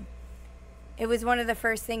 and it was one of the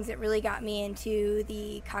first things that really got me into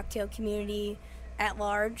the cocktail community at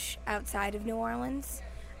large outside of New Orleans.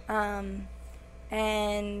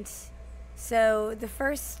 And So the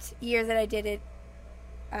first year that I did it,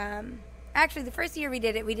 actually the first year we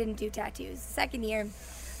did it, we didn't do tattoos. The second year,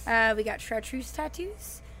 we got chartreuse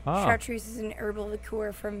tattoos. Ah. Chartreuse is an herbal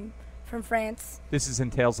liqueur from France. This is in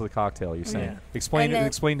Tales of the Cocktail, you're saying. Yeah. Explain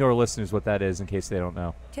to our listeners what that is in case they don't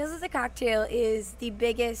know. Tales of the Cocktail is the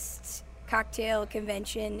biggest cocktail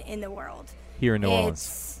convention in the world. Here in New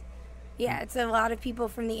Orleans. It's a lot of people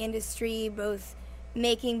from the industry, both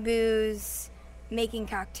making booze, making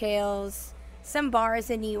cocktails. Some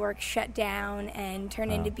bars in New York shut down and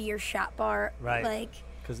turn into beer shop bar. Right.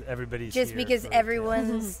 Because everybody's just here because for-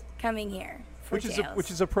 everyone's coming here. Which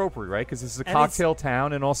is appropriate, right? Because this is a cocktail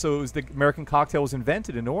town, and also it was the American cocktail was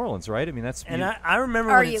invented in New Orleans, right? I mean, that's And I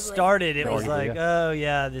remember when it Arguably. started, it was Arguably, like, yeah. oh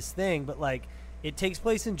yeah, this thing. But like, it takes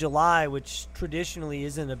place in July, which traditionally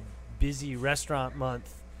isn't a busy restaurant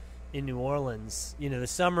month in New Orleans. You know, the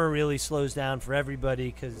summer really slows down for everybody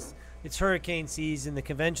because it's hurricane season. The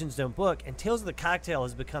conventions don't book, and Tales of the Cocktail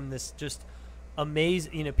has become this just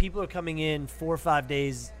amazing. You know, people are coming in 4 or 5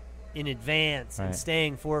 days in advance and Right.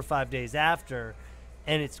 staying 4 or 5 days after,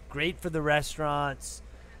 and it's great for the restaurants.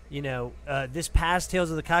 You know, this past Tales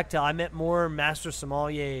of the Cocktail, I met more master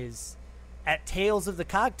sommeliers at Tales of the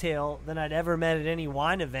Cocktail than I'd ever met at any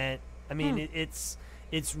wine event. I mean,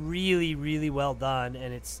 it's really, really well done,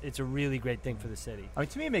 and it's a really great thing for the city. I mean,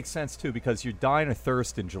 to me, it makes sense too because you're dying of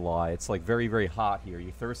thirst in July. It's like very, very hot here.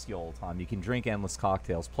 You're thirsty all the time. You can drink endless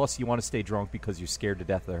cocktails. Plus, you want to stay drunk because you're scared to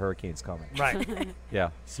death of the hurricane's coming. Right. Yeah.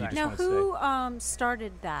 So you just Now, want to who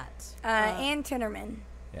started that? Ann Tinnerman.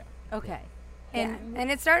 stay. Okay.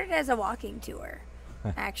 And it started as a walking tour,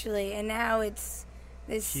 actually, and now it's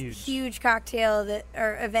this Huge. huge cocktail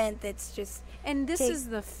event that's just And this Take- is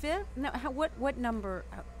the fifth? No, what number?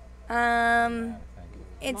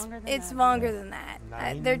 it's Longer than it's that. longer than that.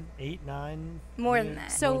 They're 8, 9. more yeah, than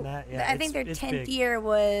that. So, more than that. Yeah, I think their it's 10th big. year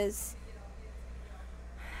was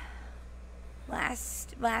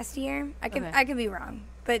last year. I could be wrong,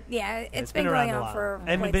 but yeah, it's been around going a on while. for I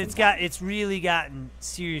mean, quite but some time. it's really gotten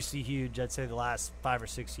seriously huge. I'd say the last 5 or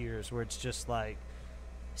 6 years, where it's just like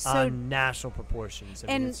So, on national proportions. I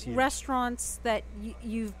mean, and it's huge. restaurants that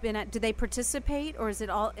you've been at, do they participate, or is it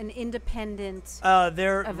all an independent?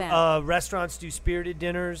 Their event? restaurants do spirited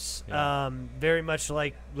dinners, Yeah. very much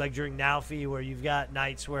like during Nowfee, where you've got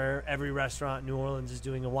nights where every restaurant in New Orleans is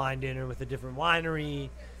doing a wine dinner with a different winery.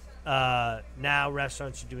 Now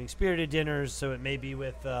restaurants are doing spirited dinners, so it may be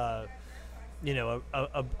with a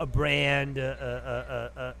brand,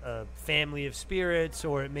 a family of spirits,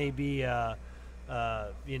 or it may be a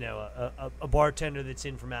bartender that's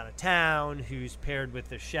in from out of town who's paired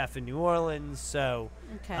with a chef in New Orleans. So,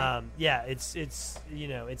 Okay.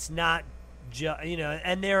 it's not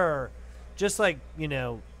and there are just like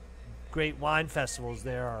great wine festivals.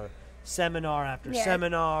 There are seminar after Yeah.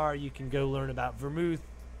 seminar. You can go learn about vermouth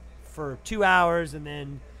for 2 hours and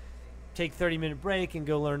then take 30-minute break and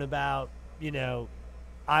go learn about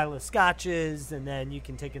Isla scotches, and then you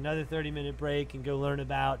can take another 30-minute break and go learn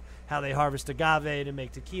about how they harvest agave to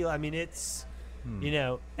make tequila. I mean, it's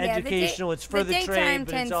educational. It's for the daytime trade,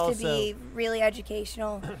 but tends it's also to be really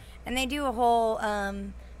educational, and they do a whole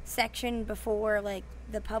section before like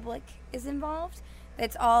the public is involved.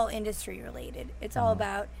 That's all industry related. It's all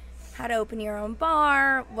about how to open your own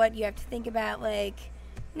bar, what you have to think about, like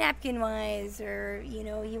napkin wise, or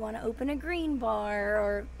you want to open a green bar,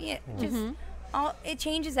 or just all. It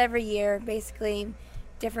changes every year. Basically,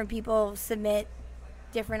 different people submit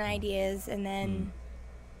different ideas, and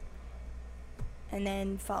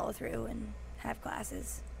then follow through and have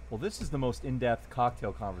classes. Well, this is the most in-depth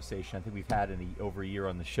cocktail conversation I think we've had in over a year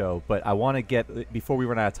on the show. But I want to get, before we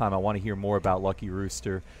run out of time, I want to hear more about Lucky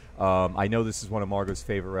Rooster. I know this is one of Margot's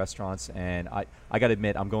favorite restaurants, and I got to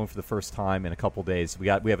admit, I'm going for the first time in a couple days. We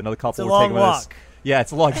have another couple. It's a we're long taking with us. walk. Yeah,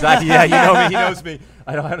 it's a long. Exactly. Yeah, you know me. He knows me.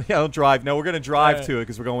 I don't drive. No, we're going to drive Right. to it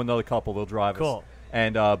because we're going with another couple. They'll drive us. Cool.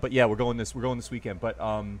 And but yeah, we're going this weekend. But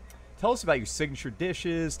tell us about your signature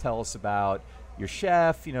dishes. Tell us about your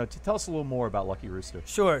chef. Tell us a little more about Lucky Rooster.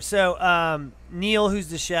 Sure. So Neil, who's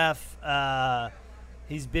the chef,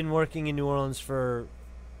 he's been working in New Orleans for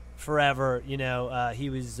forever. He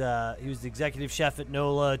was the executive chef at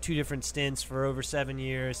NOLA, 2 different stints for over 7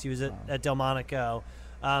 years. He was at Delmonico,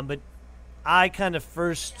 but I kind of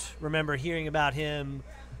first remember hearing about him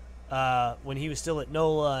when he was still at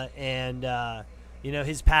NOLA, and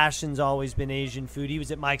his passion's always been Asian food. He was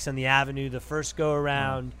at Mike's on the Avenue the first go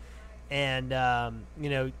around. And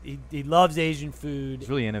he loves Asian food. It's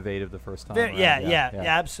really innovative the first time. Very, around. yeah,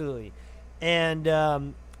 absolutely. And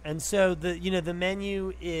so the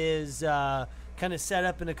menu is kind of set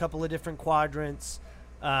up in a couple of different quadrants.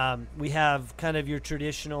 We have kind of your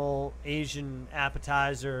traditional Asian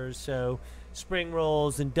appetizers, so spring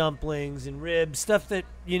rolls and dumplings and ribs, stuff that,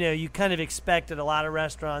 you kind of expect at a lot of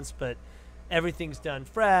restaurants, but everything's done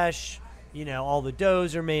fresh. All the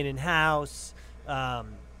doughs are made in-house.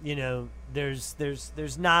 There's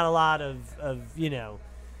not a lot of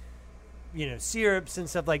syrups and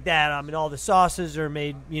stuff like that. I mean, all the sauces are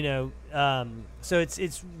made, so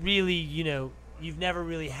it's really, you've never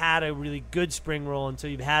really had a really good spring roll until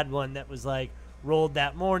you've had one that was like rolled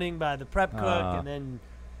that morning by the prep cook and then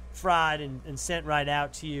fried and sent right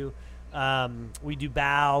out to you. We do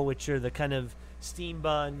bao, which are the kind of steam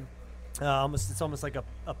bun. It's almost like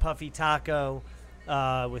a puffy taco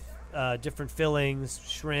with different fillings,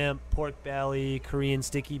 shrimp, pork belly, Korean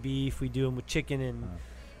sticky beef. We do them with chicken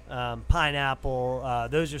and pineapple.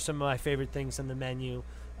 Those are some of my favorite things on the menu.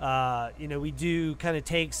 We do kind of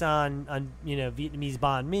takes on Vietnamese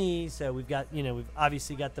banh mi. So we've got, we've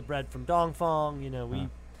obviously got the bread from Dong Phuong. We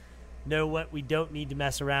know what we don't need to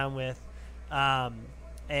mess around with. And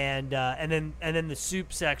then the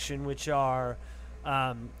soup section, which are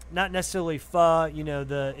not necessarily pho.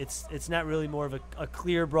 It's not really more of a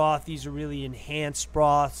clear broth. These are really enhanced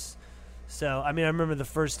broths. So I remember the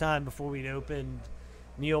first time before we'd opened,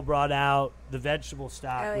 Neil brought out the vegetable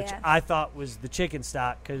stock, which I thought was the chicken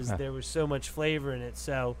stock because there was so much flavor in it.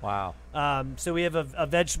 So wow. So we have a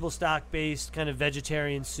vegetable stock based kind of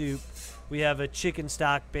vegetarian soup. We have a chicken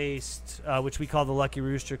stock based, which we call the Lucky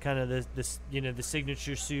Rooster, kind of the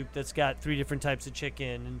signature soup that's got 3 different types of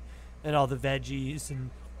chicken and all the veggies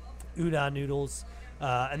and udon noodles.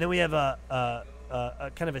 And then we have a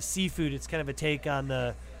kind of a seafood. It's kind of a take on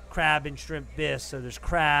the crab and shrimp bisque. So there's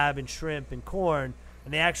crab and shrimp and corn,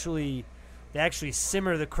 and they actually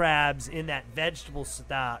simmer the crabs in that vegetable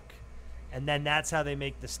stock, and then that's how they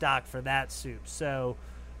make the stock for that soup. So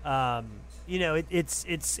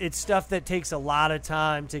it's stuff that takes a lot of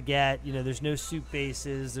time to get. There's no soup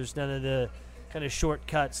bases. There's none of the kind of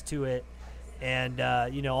shortcuts to it. And,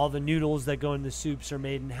 all the noodles that go in the soups are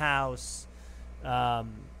made in-house.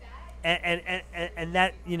 And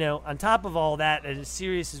that, on top of all that, as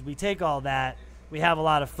serious as we take all that, we have a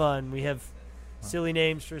lot of fun. We have silly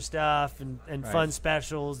names for stuff and fun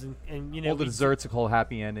specials. And all the desserts are called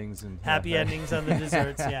happy endings. And happy endings on the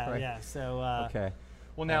desserts, yeah, right. Yeah. So, okay.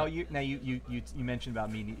 Well, now you mentioned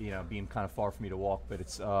about me, being kind of far for me to walk, but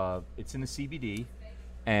it's in the CBD.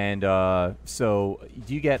 And so,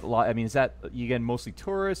 do you get a lot? Is that you getting mostly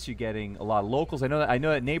tourists? You getting a lot of locals? I know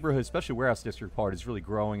that neighborhood, especially Warehouse District part, is really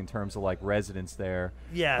growing in terms of like residents there.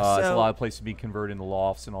 Yeah, it's a lot of places being converted into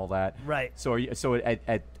lofts and all that. Right. So,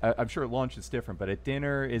 at I'm sure at lunch it's different, but at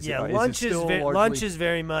dinner lunch is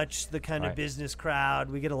very much the kind Right. of business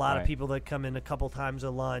crowd. We get a lot Right. of people that come in a couple times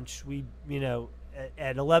at lunch. We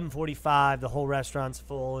at 11:45 the whole restaurant's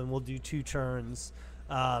full, and we'll do 2 turns.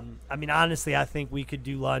 Honestly, I think we could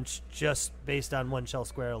do lunch just based on One Shell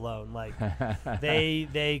Square alone. Like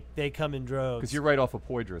they come in droves. Because you're right off of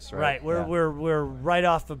Poydras, right? Right. We're right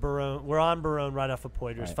off of Barone. We're on Barone, right off of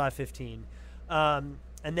Poydras, Right. 515.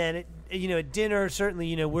 And then at dinner,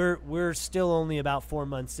 certainly, we're still only about 4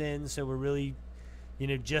 months in, so we're really,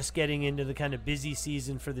 just getting into the kind of busy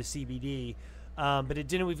season for the CBD. But at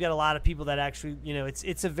dinner, we've got a lot of people that actually,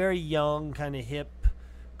 it's a very young kind of hip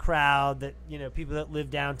crowd that people that live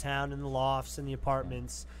downtown in the lofts and the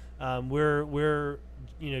apartments. We're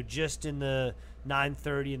just in the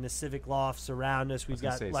 930 and the Civic lofts around us. We've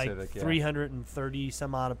got like Civic, 330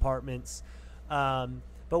 some odd apartments.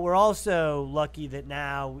 But we're also lucky that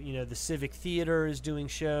now the Civic Theater is doing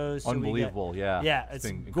shows. So Unbelievable, yeah, it's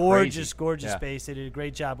gorgeous space. They did a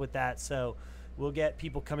great job with that. So we'll get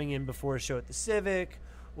people coming in before a show at the Civic,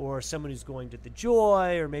 or someone who's going to the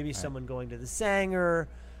Joy, or maybe someone going to the Sanger.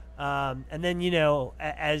 And then,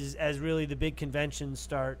 as really the big conventions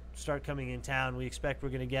start coming in town, we expect we're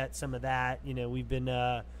going to get some of that. We've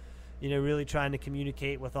been, really trying to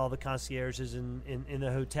communicate with all the concierges in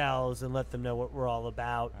the hotels and let them know what we're all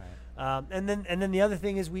about. Right. And then the other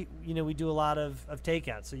thing is we do a lot of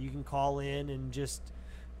takeout, so you can call in and just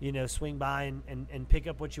swing by and pick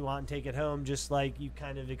up what you want and take it home, just like you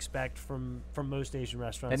kind of expect from most Asian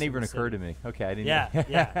restaurants. That never even occurred to me. Okay, I didn't.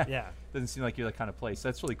 Yeah. Doesn't seem like you're that kind of place.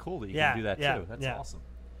 That's really cool that you can do that too. That's awesome.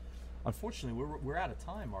 Unfortunately, we're out of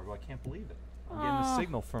time, Margo. I can't believe it. I'm getting a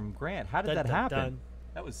signal from Grant. How did that happen?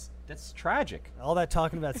 That's tragic. All that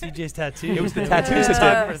talking about CJ's tattoo. It was the tattoos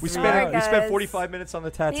that did. We spent 45 minutes on the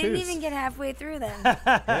tattoos. We didn't even get halfway through then.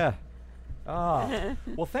 Yeah.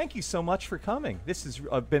 Well, thank you so much for coming. This has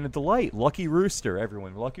been a delight. Lucky Rooster,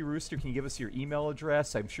 everyone. Lucky Rooster, can you give us your email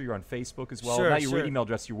address? I'm sure you're on Facebook as well. Sure, Not your sure. email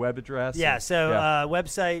address, your web address. Yeah, so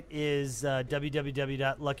website is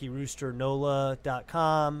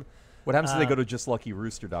www.luckyroosternola.com. What happens if they go to just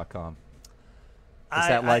luckyrooster.com? Is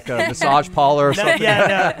that like a massage parlor or something?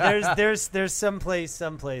 Yeah, no. There's some place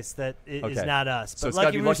that is not us. So But it's gotta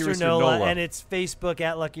Lucky be Lucky Rooster Rooster Nola, Nola. and it's Facebook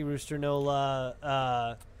at Lucky Rooster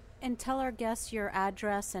Nola. And tell our guests your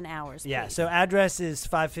address and hours. Yeah, please. so address is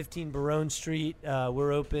 515 Barone Street.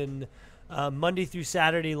 We're open Monday through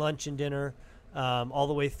Saturday, lunch and dinner, all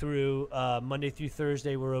the way through. Monday through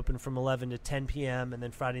Thursday, we're open from 11 to 10 p.m., and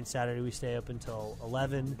then Friday and Saturday, we stay up until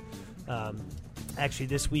 11. Actually,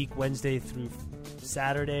 this week, Wednesday through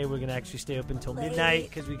Saturday, we're going to actually stay open until midnight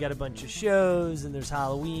because we got a bunch of shows, and there's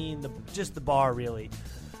Halloween, just the bar, really.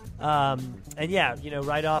 And yeah,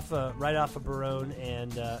 right off of Barone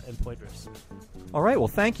and Poydras. All right. Well,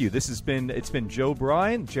 thank you. It's been Joe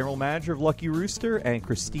Bryan, General Manager of Lucky Rooster, and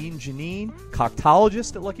Christine Janine,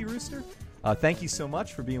 coctologist at Lucky Rooster. Thank you so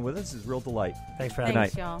much for being with us. It's a real delight. Thanks for having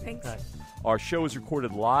Thanks, me. y'all. Thanks. All right. Our show is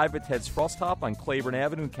recorded live at Ted's Frost Top on Claiborne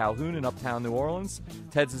Avenue in Calhoun in Uptown New Orleans.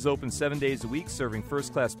 Ted's is open 7 days a week, serving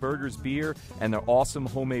first-class burgers, beer, and their awesome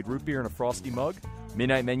homemade root beer in a frosty mug.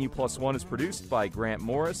 Midnight Menu Plus One is produced by Grant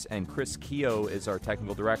Morris, and Chris Keogh is our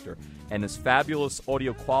technical director. And this fabulous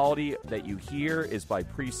audio quality that you hear is by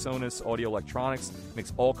PreSonus Audio Electronics.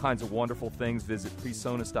 Makes all kinds of wonderful things. Visit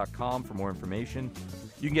presonus.com for more information.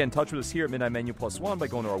 You can get in touch with us here at Midnight Menu Plus One by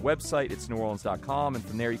going to our website, itsneworleans.com, and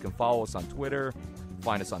from there you can follow us on Twitter,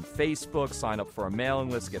 find us on Facebook, sign up for our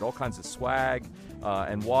mailing list, get all kinds of swag.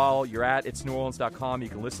 And while you're at itsneworleans.com, you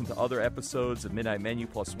can listen to other episodes of Midnight Menu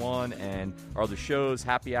Plus One and our other shows,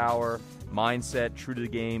 Happy Hour, Mindset, True to the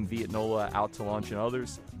Game, Vietnola, Out to Lunch, and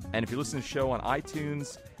others. And if you listen to the show on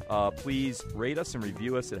iTunes, please rate us and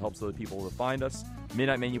review us. It helps other people to find us.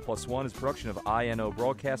 Midnight Menu Plus One is a production of INO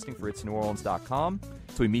Broadcasting for itsneworleans.com.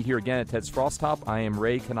 So we meet here again at Ted's Frost Top. I am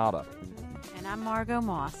Ray Canada. And I'm Margot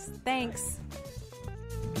Moss. Thanks.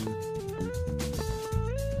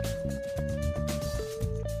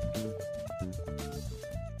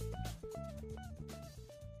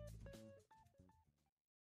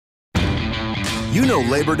 You know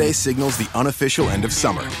Labor Day signals the unofficial end of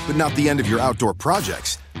summer, but not the end of your outdoor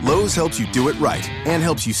projects. Lowe's helps you do it right and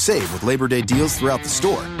helps you save with Labor Day deals throughout the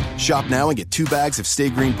store. Shop now and get 2 bags of Stay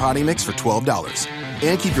Green potty mix for $12.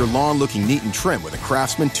 And keep your lawn looking neat and trim with a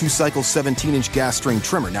Craftsman 2-cycle 17-inch gas string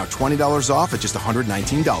trimmer, now $20 off at just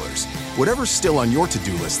 $119. Whatever's still on your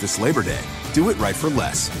to-do list this Labor Day, do it right for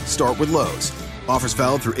less. Start with Lowe's. Offers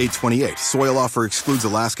valid through 8/28. Soil offer excludes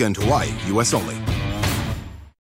Alaska and Hawaii. U.S. only.